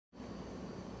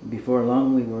before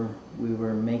long we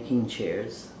were making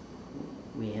chairs.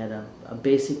 We had a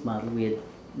basic model. We had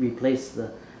replaced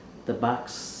the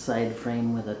box side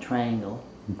frame with a triangle.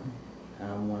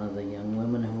 Mm-hmm. One of the young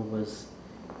women who was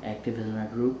active in our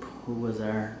group, who was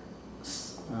our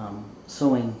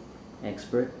sewing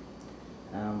expert,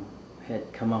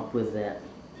 had come up with that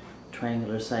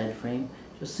triangular side frame,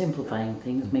 just simplifying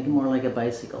things, make it more like a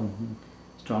bicycle. Mm-hmm.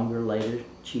 Stronger, lighter,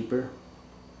 cheaper.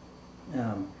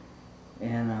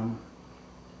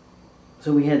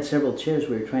 So we had several chairs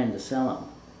we were trying to sell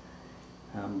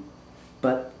them,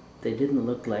 but they didn't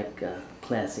look like a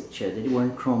classic chair. They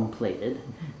weren't chrome plated.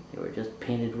 They were just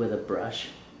painted with a brush.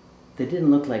 They didn't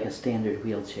look like a standard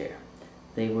wheelchair.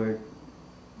 They were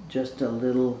just a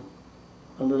little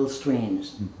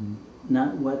strange. Mm-hmm.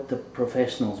 Not what the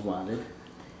professionals wanted,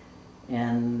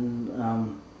 and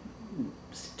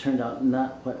turned out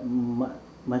not what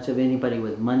much of anybody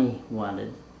with money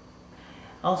wanted.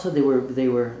 Also, they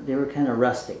were kind of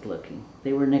rustic looking.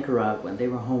 They were Nicaraguan. They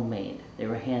were homemade. They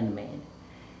were handmade,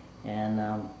 and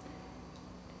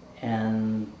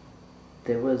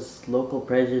there was local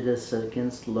prejudice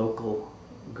against local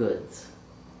goods.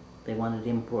 They wanted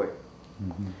import.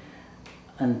 Mm-hmm.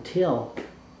 Until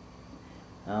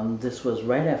this was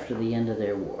right after the end of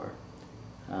their war,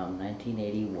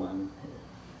 1981.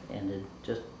 It ended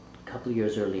just a couple of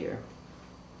years earlier,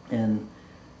 and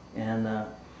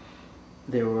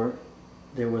there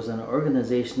was an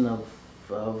organization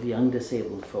of young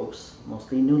disabled folks,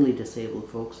 mostly newly disabled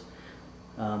folks,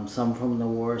 some from the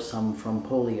war, some from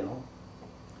polio,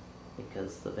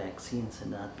 because the vaccines had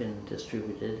not been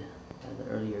distributed by the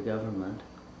earlier government,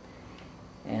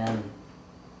 and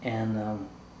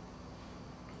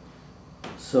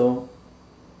so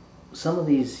some of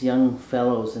these young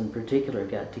fellows in particular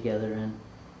got together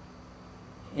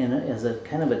and as a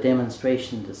kind of a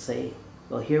demonstration to say,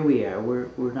 well, here we are,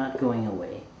 we're not going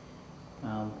away.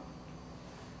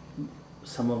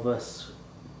 Some of us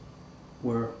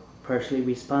were partially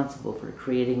responsible for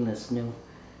creating this new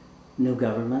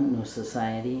government, new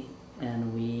society,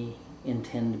 and we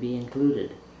intend to be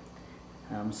included.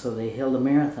 So they held a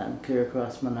marathon clear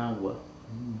across Managua.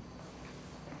 Mm.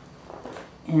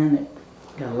 And it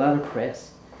got a lot of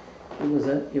press. It was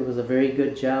a very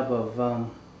good job of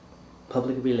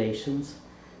public relations.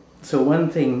 So one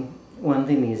thing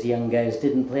these young guys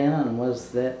didn't plan on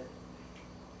was that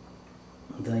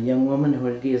the young woman who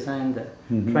had designed the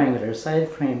mm-hmm. triangular side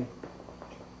frame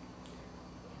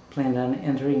planned on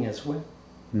entering as well.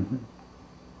 Mm-hmm.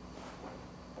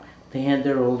 They had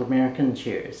their old American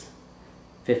chairs,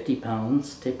 50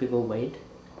 pounds, typical weight.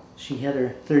 She had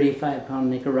her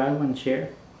 35-pound Nicaraguan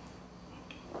chair.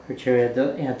 Her chair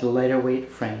had the lighter weight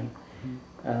frame.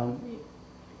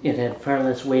 It had far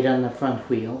less weight on the front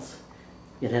wheels.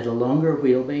 It had a longer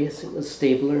wheelbase. It was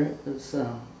stabler. It was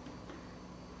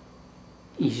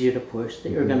easier to push. The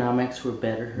ergonomics were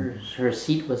better. Her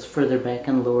seat was further back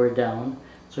and lower down,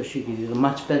 so she could do a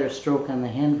much better stroke on the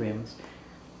hand rims.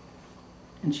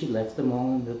 And she left them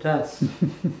all in the dust.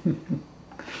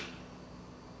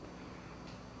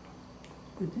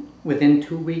 Within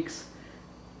 2 weeks,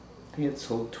 they had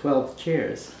sold 12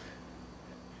 chairs,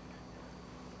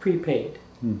 prepaid.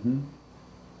 Mm-hmm.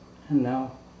 And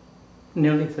now,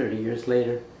 nearly 30 years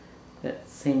later, that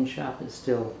same shop is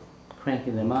still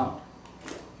cranking them out.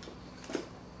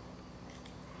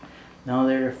 Now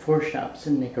there are 4 shops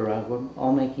in Nicaragua,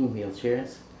 all making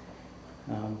wheelchairs.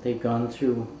 They've gone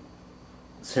through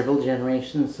several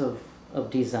generations of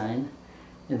design,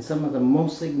 and some of the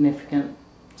most significant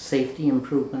safety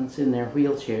improvements in their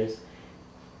wheelchairs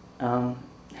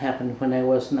happened when I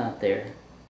was not there.